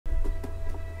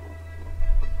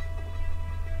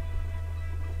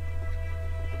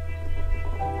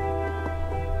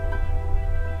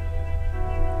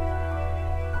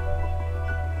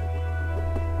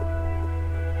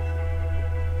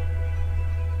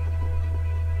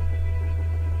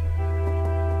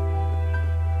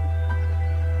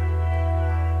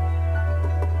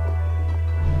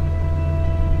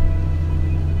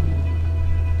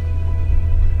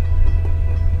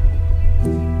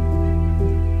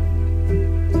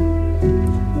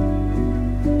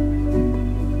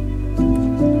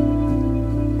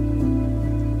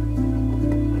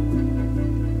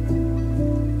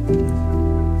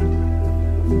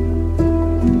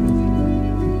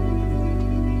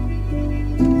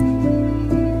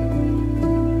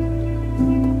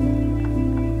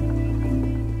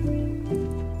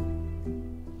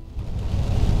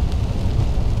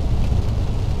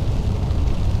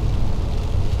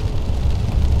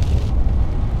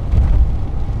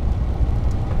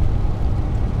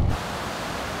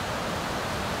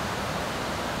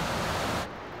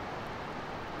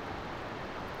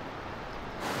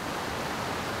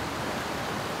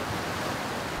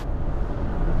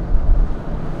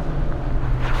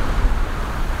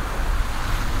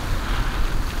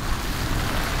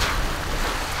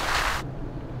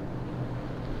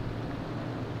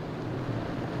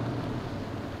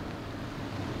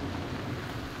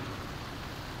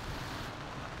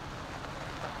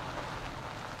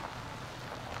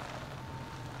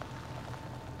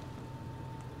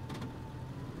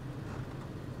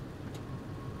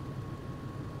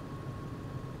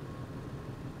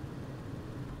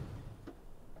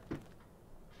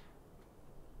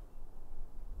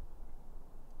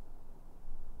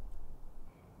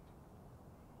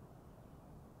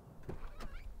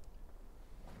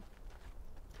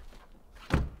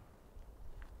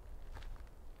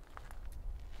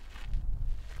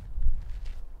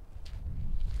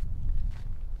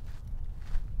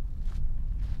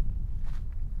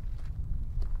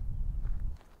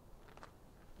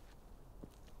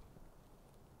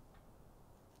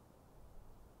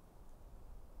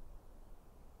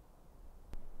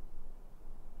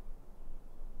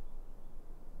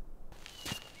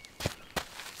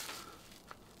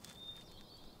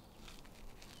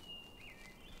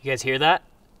You guys hear that?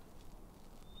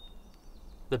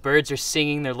 The birds are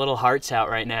singing their little hearts out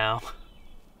right now.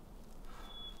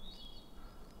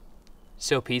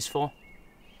 So peaceful.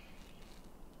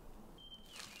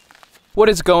 What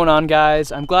is going on,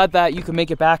 guys? I'm glad that you could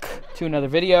make it back to another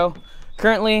video.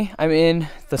 Currently, I'm in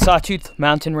the Sawtooth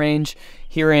mountain range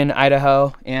here in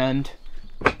Idaho, and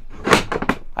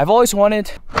I've always wanted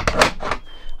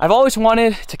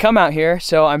to come out here,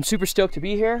 so I'm super stoked to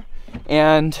be here,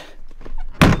 and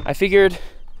I figured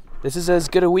this is as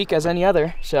good a week as any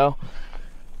other, so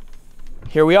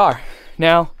here we are.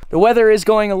 Now, the weather is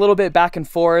going a little bit back and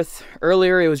forth.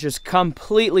 Earlier, it was just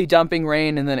completely dumping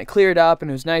rain, and then it cleared up,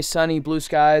 and it was nice, sunny, blue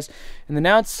skies, and then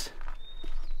now it's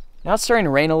starting to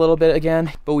rain a little bit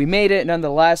again, but we made it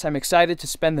nonetheless. I'm excited to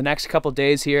spend the next couple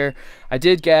days here. I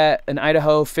did get an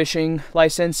Idaho fishing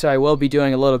license, so I will be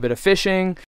doing a little bit of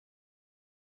fishing,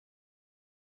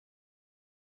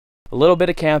 a little bit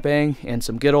of camping, and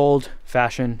some good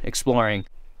old-fashioned exploring.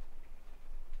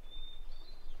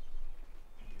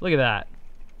 Look at that.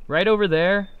 Right over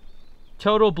there,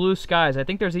 total blue skies. I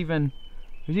think there's even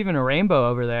a rainbow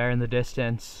over there in the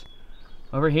distance.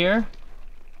 Over here,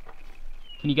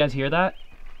 can you guys hear that?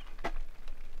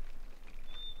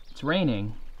 It's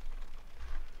raining.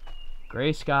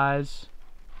 Gray skies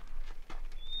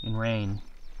and rain.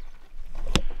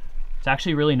 It's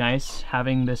actually really nice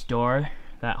having this door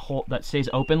that stays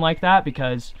open like that,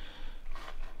 because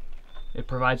it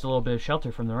provides a little bit of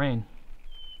shelter from the rain.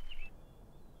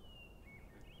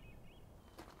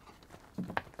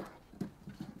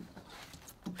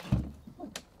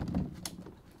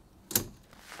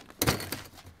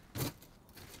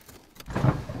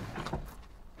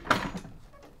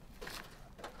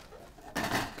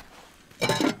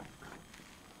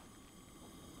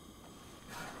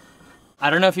 I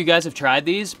don't know if you guys have tried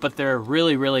these, but they're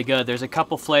really, really good. There's a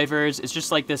couple flavors. It's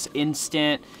just like this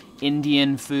instant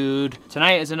Indian food.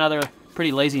 Tonight is another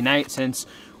pretty lazy night since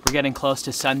we're getting close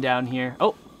to sundown here.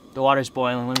 Oh, the water's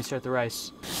boiling. Let me start the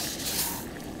rice.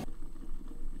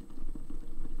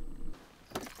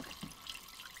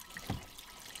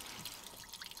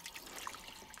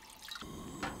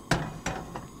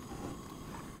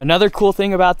 Another cool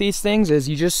thing about these things is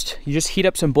you just heat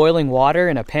up some boiling water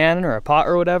in a pan or a pot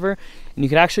or whatever, and you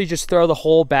can actually just throw the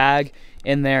whole bag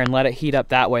in there and let it heat up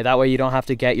that way. That way you don't have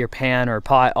to get your pan or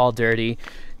pot all dirty.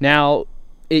 Now,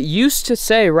 it used to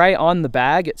say right on the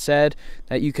bag, it said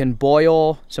that you can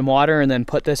boil some water and then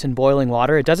put this in boiling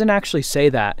water. It doesn't actually say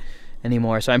that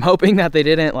anymore, so I'm hoping that they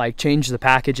didn't like change the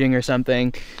packaging or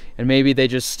something, and maybe they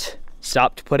just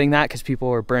stopped putting that because people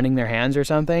were burning their hands or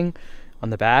something on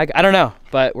the bag. I don't know,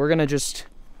 but we're gonna just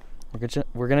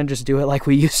do it like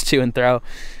we used to and throw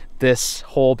this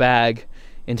whole bag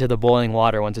into the boiling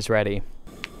water once it's ready.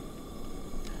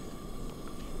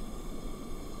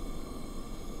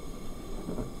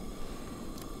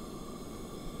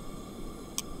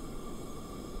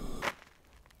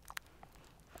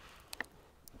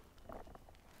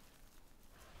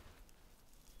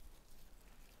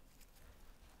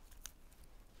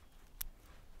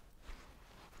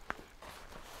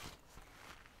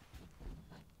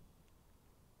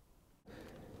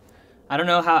 I don't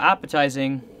know how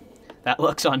appetizing that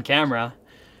looks on camera,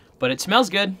 but it smells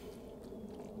good.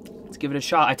 Let's give it a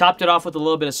shot. I topped it off with a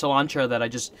little bit of cilantro that I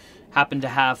just happened to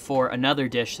have for another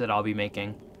dish that I'll be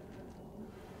making.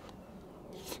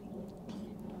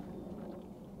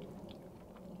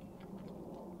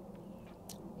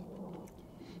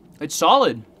 It's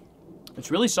solid.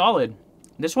 It's really solid.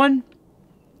 This one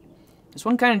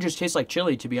kind of just tastes like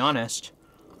chili, to be honest.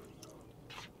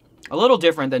 A little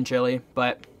different than chili,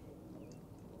 but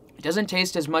it doesn't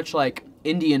taste as much like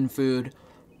Indian food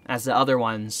as the other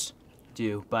ones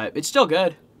do, but it's still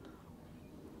good.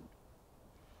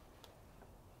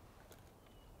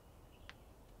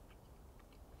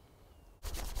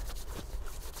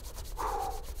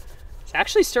 It's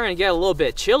actually starting to get a little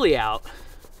bit chilly out.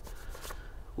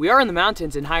 We are in the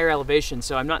mountains in higher elevation,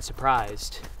 so I'm not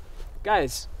surprised.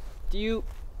 Guys, do you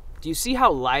see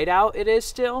how light out it is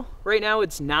still? Right now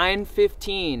it's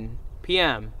 9:15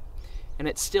 p.m. and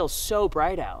it's still so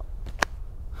bright out.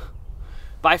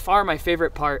 By far my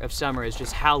favorite part of summer is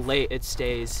just how late it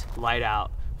stays light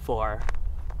out for.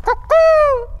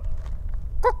 Cuckoo!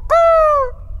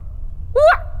 Cuckoo!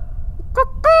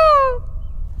 Cuckoo!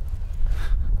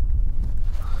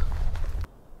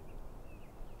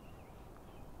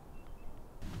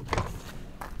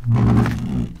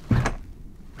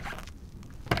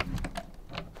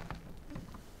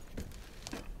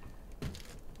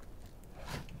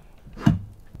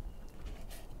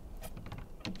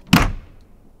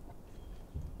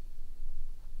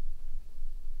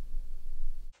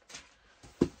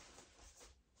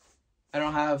 I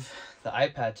don't have the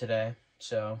iPad today,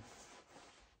 so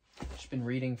I've just been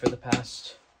reading for the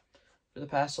past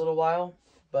little while,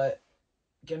 but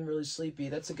getting really sleepy.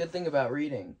 That's a good thing about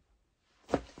reading.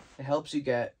 It helps you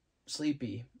get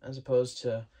sleepy as opposed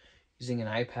to using an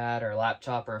iPad or a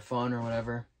laptop or a phone or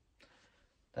whatever.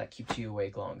 That keeps you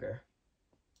awake longer.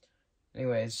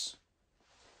 Anyways,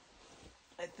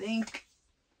 I think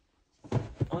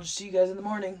I'll just see you guys in the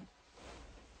morning.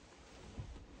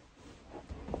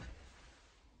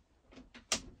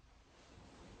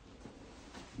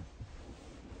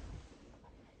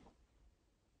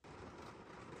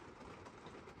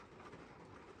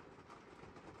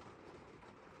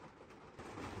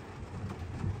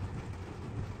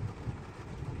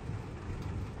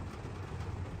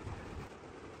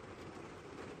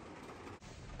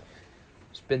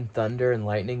 There's been thunder and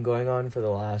lightning going on for the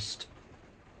last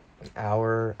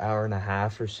hour and a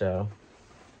half or so.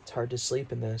 It's hard to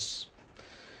sleep in this.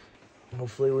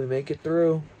 Hopefully we make it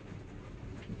through.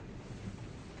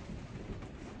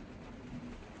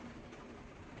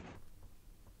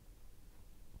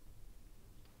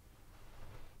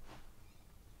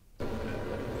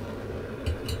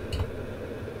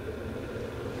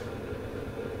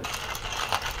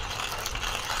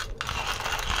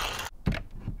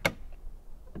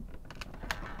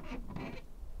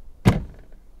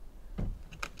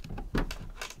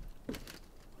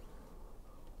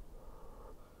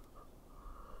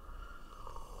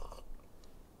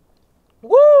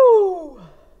 Woo!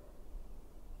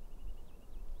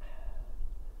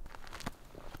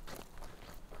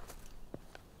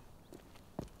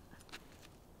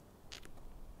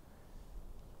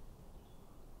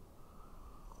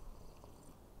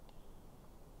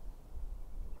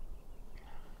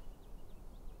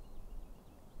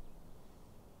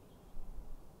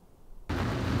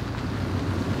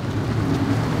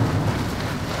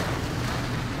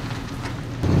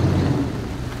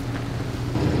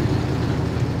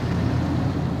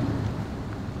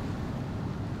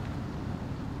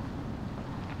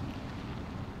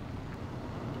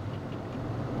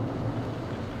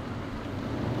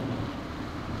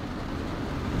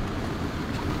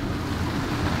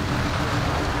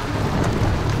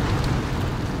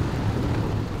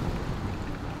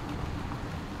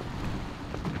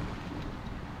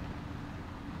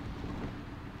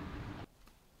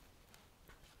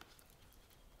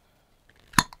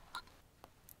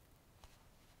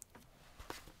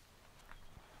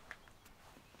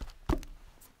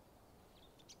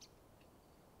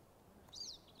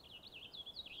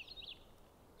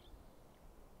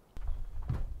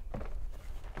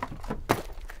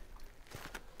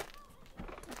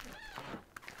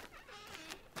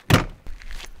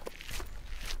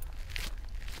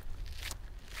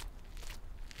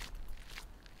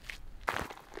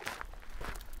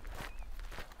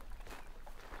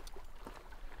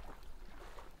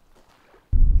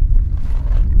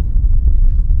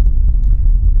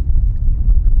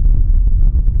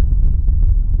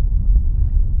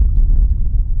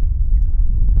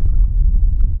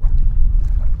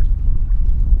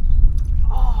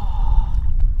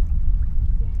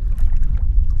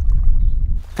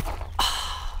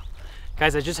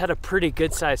 Guys, I just had a pretty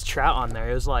good sized trout on there.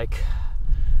 It was like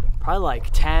probably like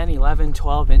 10, 11,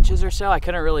 12 inches or so. I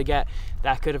couldn't really get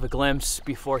that good of a glimpse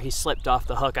before he slipped off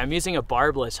the hook. I'm using a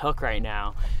barbless hook right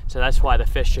now, so that's why the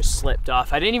fish just slipped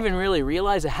off. I didn't even really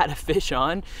realize I had a fish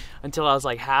on until I was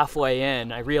like halfway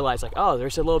in. I realized like, oh,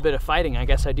 there's a little bit of fighting. I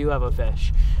guess I do have a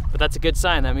fish. But that's a good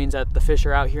sign. That means that the fish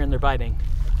are out here and they're biting.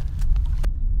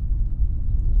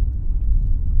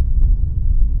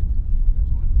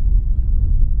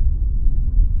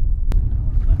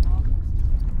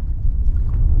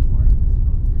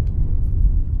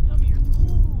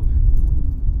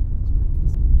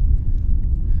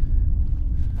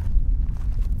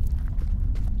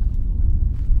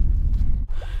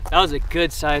 That was a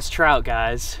good sized trout,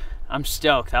 guys. I'm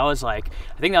stoked. That was like,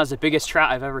 I think that was the biggest trout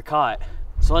I've ever caught.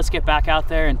 So let's get back out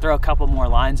there and throw a couple more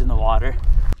lines in the water.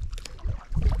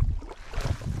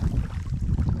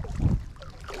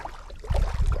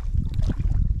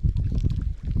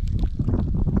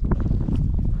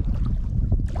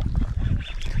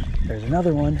 There's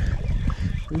another one.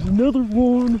 There's another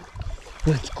one.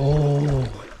 Let's go.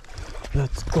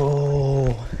 Let's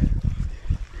go.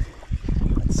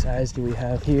 What size do we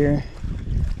have here?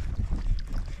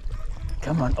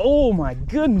 Come on. Oh my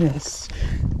goodness.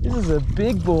 This is a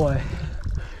big boy.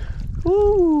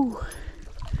 Woo.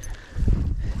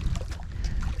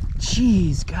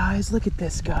 Jeez, guys, look at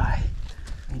this guy.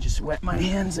 Let me just wet my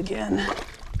hands again.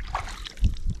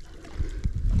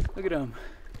 Look at him.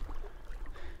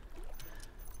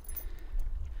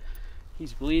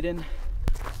 He's bleeding.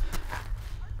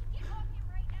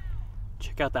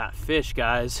 Check out that fish,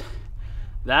 guys.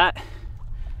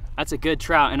 That's a good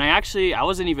trout. And I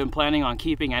wasn't even planning on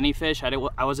keeping any fish.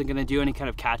 I wasn't gonna do any kind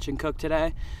of catch and cook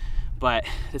today, but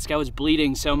this guy was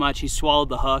bleeding so much. He swallowed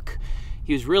the hook.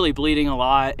 He was really bleeding a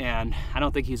lot, and I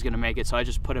don't think he's gonna make it, so I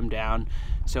just put him down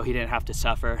so he didn't have to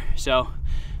suffer. So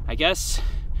I guess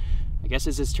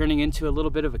this is turning into a little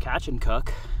bit of a catch and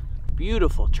cook.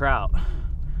 Beautiful trout,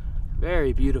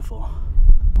 very beautiful.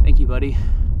 Thank you, buddy.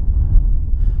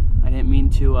 I didn't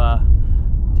mean to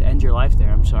end your life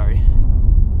there, I'm sorry.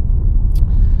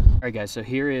 All right, guys, so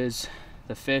here is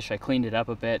the fish. I cleaned it up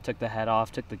a bit, took the head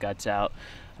off, took the guts out.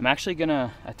 I'm actually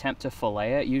gonna attempt to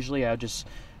fillet it. Usually I would just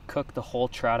cook the whole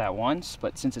trout at once,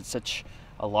 but since it's such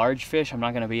a large fish, I'm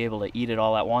not gonna be able to eat it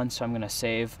all at once, so I'm gonna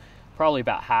save probably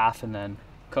about half and then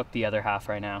cook the other half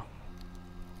right now.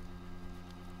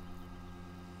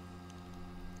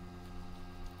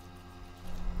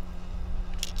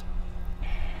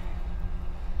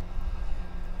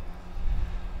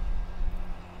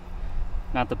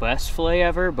 Not the best fillet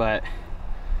ever, but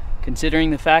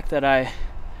considering the fact that I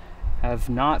have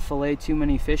not filleted too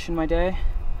many fish in my day,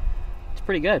 it's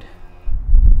pretty good.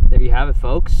 There you have it,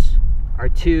 folks. Our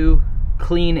 2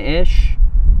 clean-ish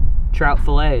trout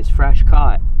fillets, fresh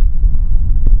caught.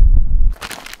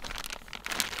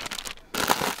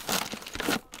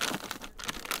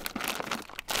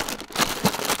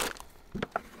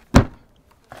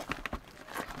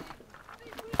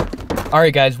 All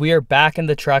right, guys, we are back in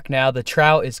the truck now. The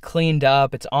trout is cleaned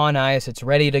up, it's on ice, it's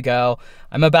ready to go.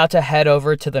 I'm about to head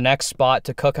over to the next spot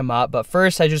to cook them up, but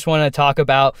first I just want to talk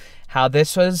about how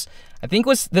this was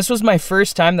my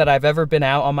first time that I've ever been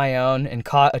out on my own and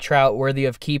caught a trout worthy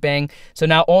of keeping. So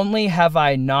not only have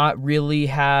I not really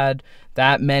had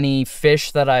that many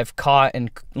fish that I've caught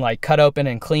and like cut open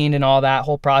and cleaned and all that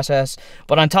whole process,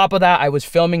 but on top of that, I was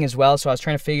filming as well. So I was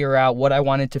trying to figure out what I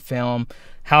wanted to film,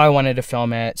 how I wanted to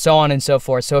film it, so on and so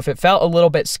forth. So if it felt a little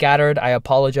bit scattered, I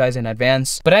apologize in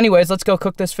advance. But anyways, let's go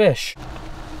cook this fish.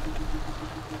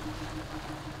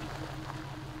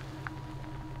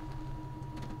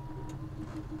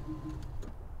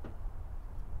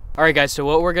 All right, guys, so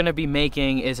what we're gonna be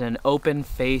making is an open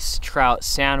face trout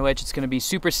sandwich. It's gonna be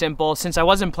super simple. Since I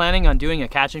wasn't planning on doing a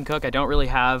catch and cook, I don't really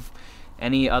have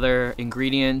any other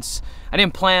ingredients. I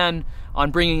didn't plan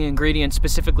on bringing ingredients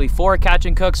specifically for a catch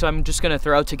and cook, so I'm just gonna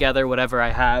throw together whatever I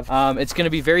have. It's gonna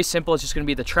be very simple. It's just gonna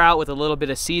be the trout with a little bit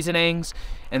of seasonings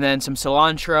and then some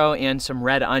cilantro and some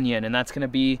red onion, and that's gonna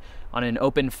be on an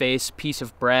open face piece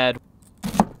of bread.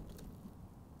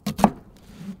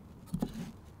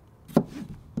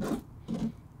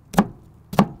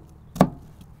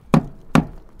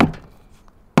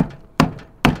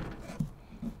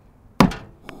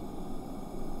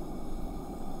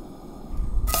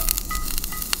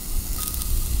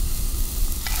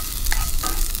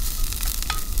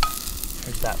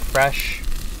 There's that fresh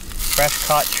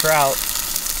caught trout.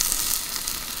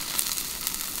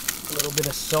 A little bit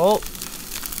of salt,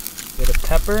 a bit of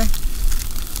pepper,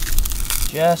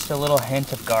 just a little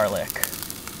hint of garlic.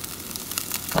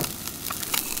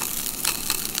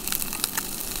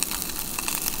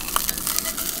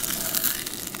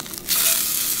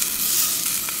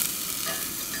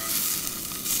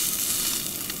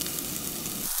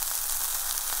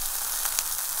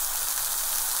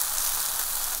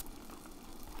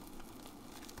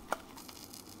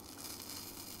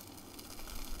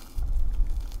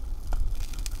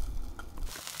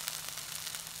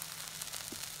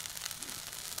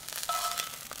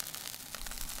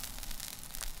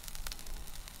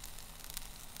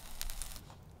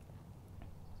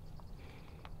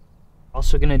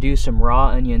 Also gonna do some raw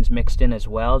onions mixed in as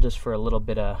well, just for a little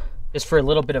bit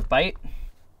of bite.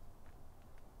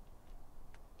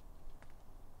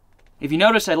 If you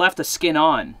notice, I left the skin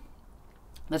on.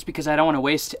 That's because I don't want to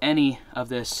waste any of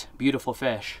this beautiful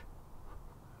fish.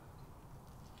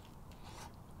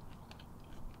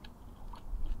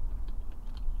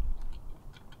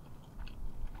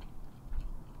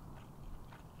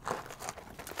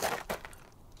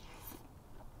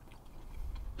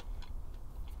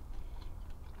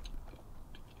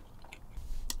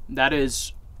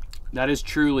 That is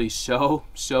truly so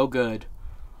good.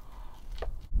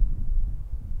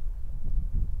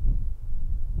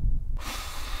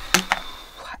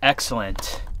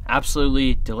 Excellent.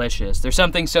 Absolutely delicious. There's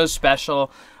something so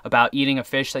special about eating a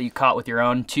fish that you caught with your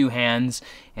own 2 hands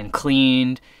and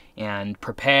cleaned and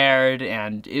prepared,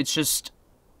 and it's just,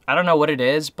 I don't know what it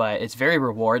is, but it's very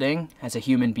rewarding as a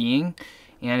human being,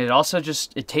 and it also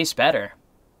just, it tastes better,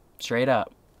 straight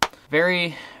up.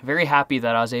 very, very happy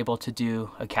that I was able to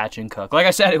do a catch and cook. Like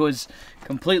I said, it was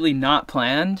completely not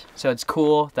planned, so it's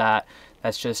cool that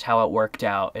that's just how it worked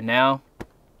out. And now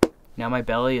my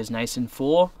belly is nice and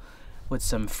full with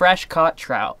some fresh caught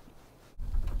trout.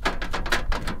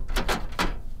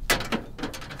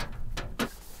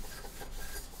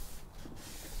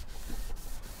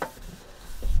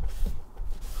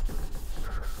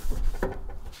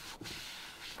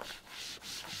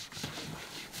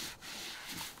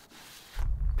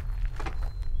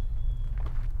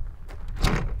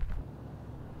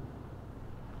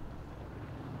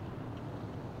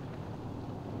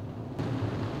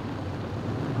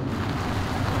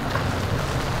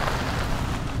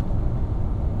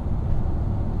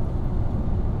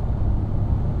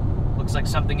 Looks like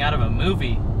something out of a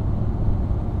movie.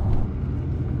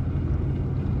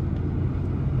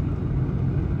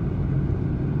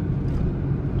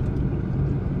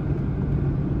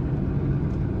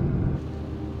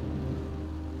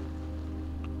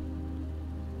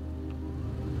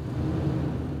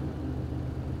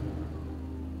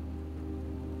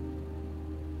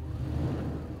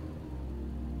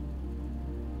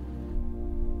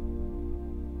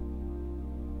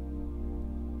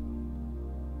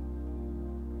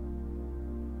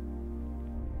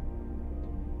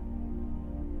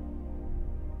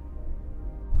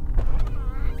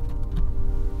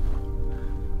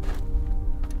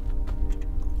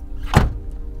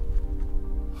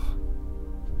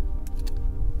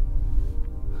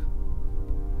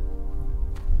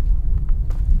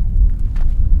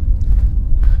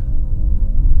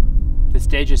 This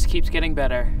day just keeps getting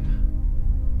better.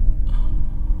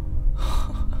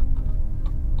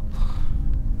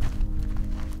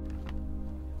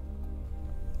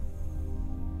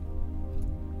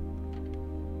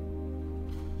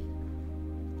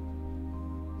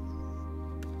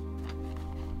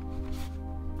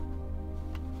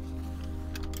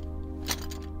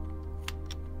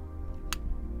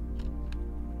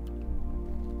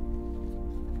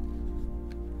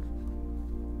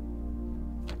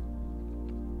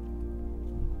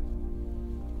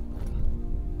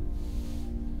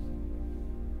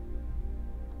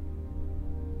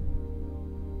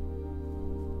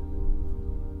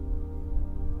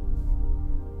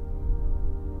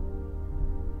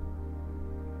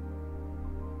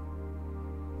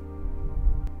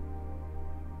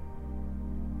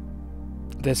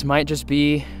 This might just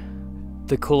be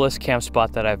the coolest camp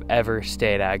spot that I've ever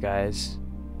stayed at, guys.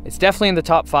 It's definitely in the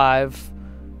top 5,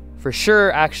 for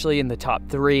sure actually in the top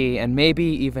 3, and maybe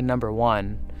even number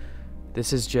 1.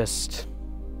 This is just,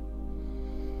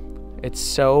 it's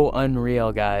so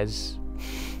unreal, guys.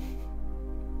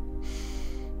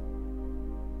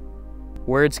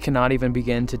 Words cannot even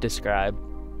begin to describe.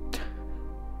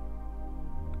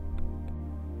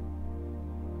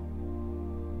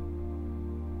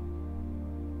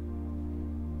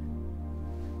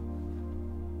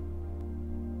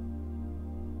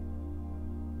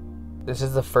 This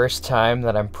is the first time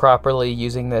that I'm properly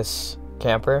using this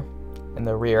camper in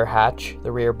the rear hatch,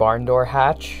 the rear barn door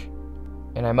hatch.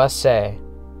 And I must say,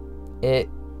 it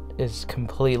is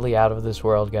completely out of this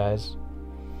world, guys.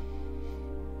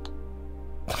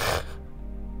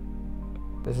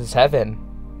 This is heaven.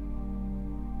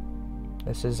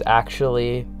 This is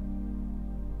actually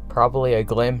probably a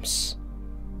glimpse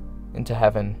into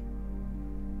heaven.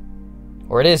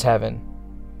 Or it is heaven.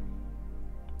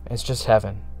 It's just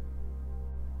heaven.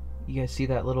 You guys see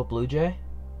that little blue jay?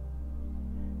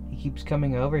 He keeps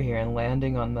coming over here and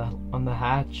landing on the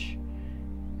hatch.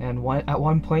 And at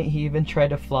one point he even tried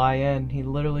to fly in. He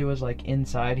literally was like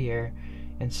inside here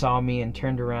and saw me and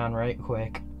turned around right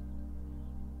quick.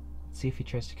 Let's see if he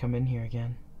tries to come in here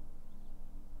again.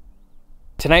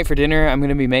 Tonight for dinner, I'm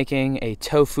gonna be making a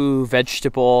tofu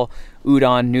vegetable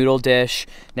udon noodle dish.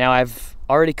 Now I've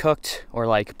already cooked or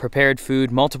like prepared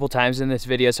food multiple times in this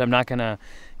video, so I'm not gonna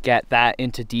get that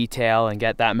into detail and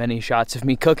get that many shots of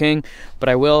me cooking, but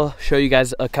I will show you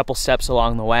guys a couple steps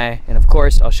along the way, and of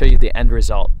course I'll show you the end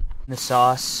result. In the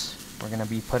sauce, we're gonna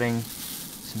be putting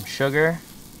some sugar,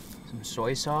 some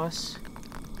soy sauce,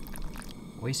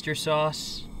 oyster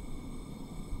sauce,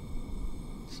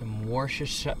 some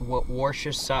Worcestershire,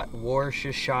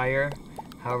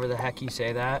 however the heck you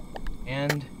say that,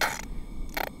 and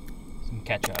some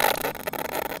ketchup.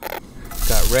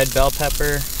 Got red bell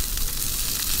pepper,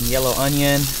 some yellow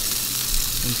onion, and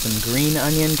some green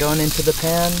onion going into the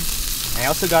pan. I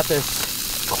also got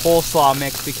this coleslaw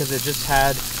mix because it just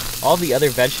had all the other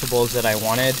vegetables that I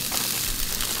wanted.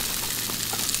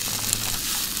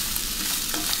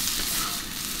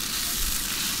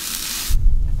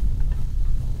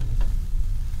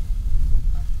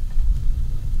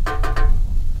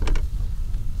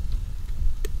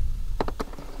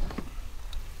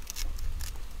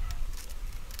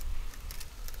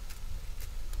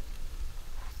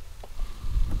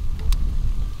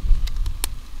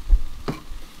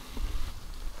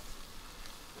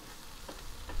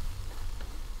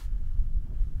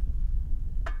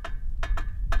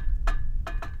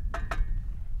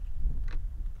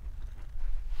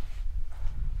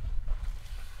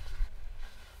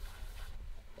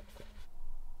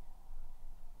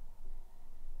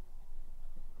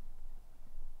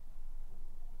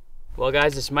 Well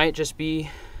guys, this might just be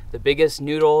the biggest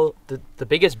noodle, the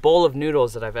biggest bowl of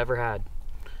noodles that I've ever had.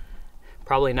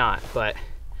 Probably not, but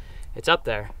it's up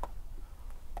there.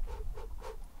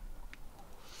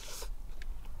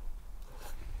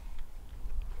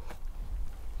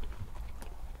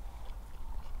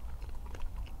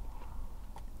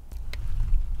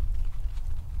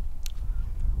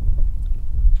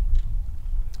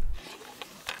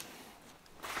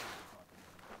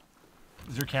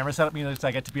 Is your camera setup mean that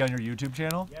I get to be on your YouTube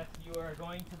channel? Yes, you are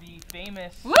going to be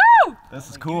famous. Woo! This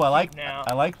is cool. I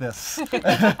like this.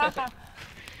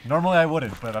 Normally I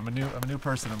wouldn't, but I'm a new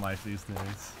person in life these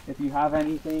days. If you have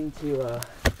anything to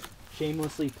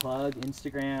shamelessly plug,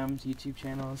 Instagrams, YouTube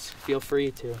channels, feel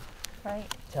free to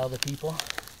tell the people.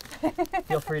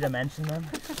 Feel free to mention them.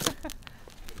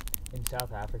 In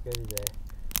South Africa,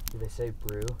 do they say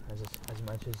brew as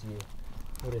much as you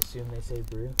would assume they say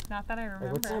brew? Not that I remember.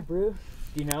 Like, what's up, brew?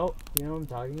 Do you know what I'm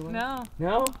talking about? No.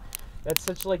 No? That's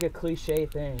such like a cliche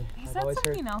thing. They I've said always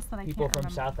something heard else that I people can't from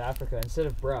remember. South Africa, instead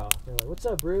of bro, they're like, what's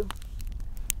up, brew?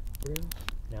 Brew?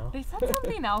 No? They said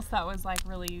something else that was like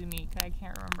really unique. I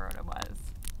can't remember what it was.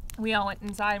 We all went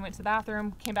inside, went to the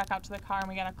bathroom, came back out to the car, and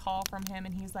we got a call from him,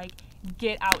 and he's like,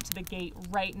 get out to the gate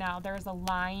right now. There's a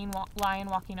lion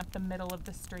walking up the middle of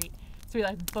the street. So we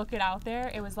like book it out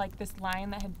there. It was like this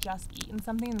lion that had just eaten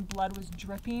something and blood was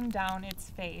dripping down its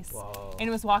face. Whoa. And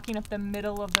it was walking up the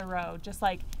middle of the road, just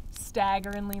like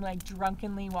staggeringly, like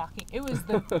drunkenly walking. It was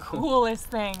the coolest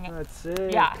thing. That's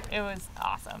sick. Yeah, it was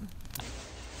awesome.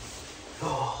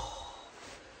 Oh,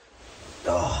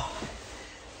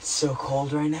 it's so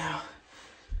cold right now.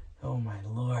 Oh my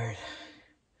Lord.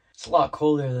 It's a lot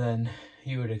colder than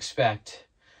you would expect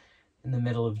in the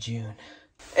middle of June.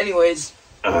 Anyways,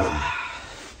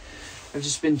 I've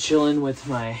just been chilling with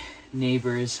my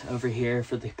neighbors over here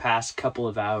for the past couple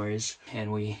of hours,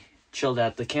 and we chilled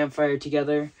at the campfire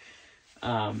together.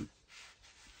 But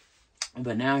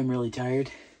now I'm really tired.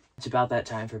 It's about that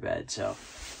time for bed, so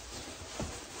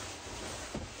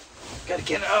gotta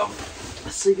get out a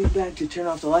sleeping bag to turn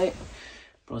off the light.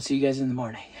 But I'll see you guys in the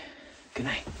morning. Good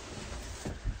night.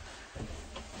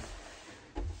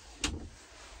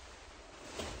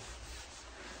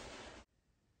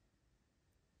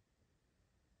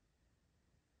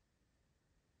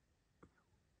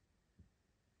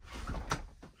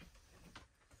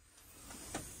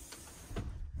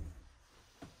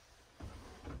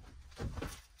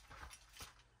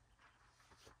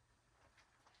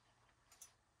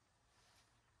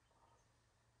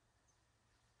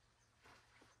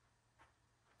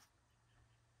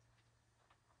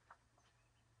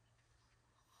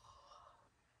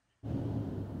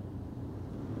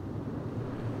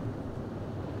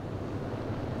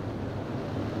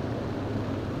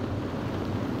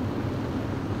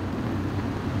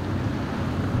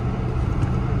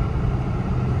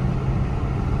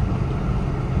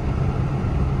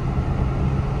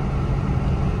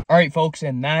 All right, folks,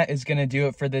 and that is going to do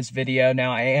it for this video.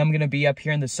 Now, I am going to be up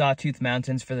here in the Sawtooth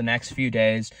Mountains for the next few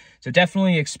days, so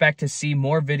definitely expect to see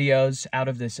more videos out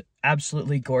of this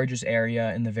absolutely gorgeous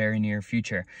area in the very near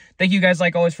future. Thank you guys,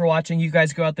 like always, for watching. You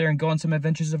guys go out there and go on some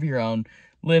adventures of your own.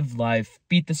 Live life.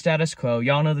 Beat the status quo.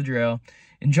 Y'all know the drill.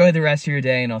 Enjoy the rest of your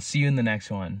day, and I'll see you in the next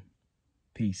one.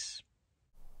 Peace.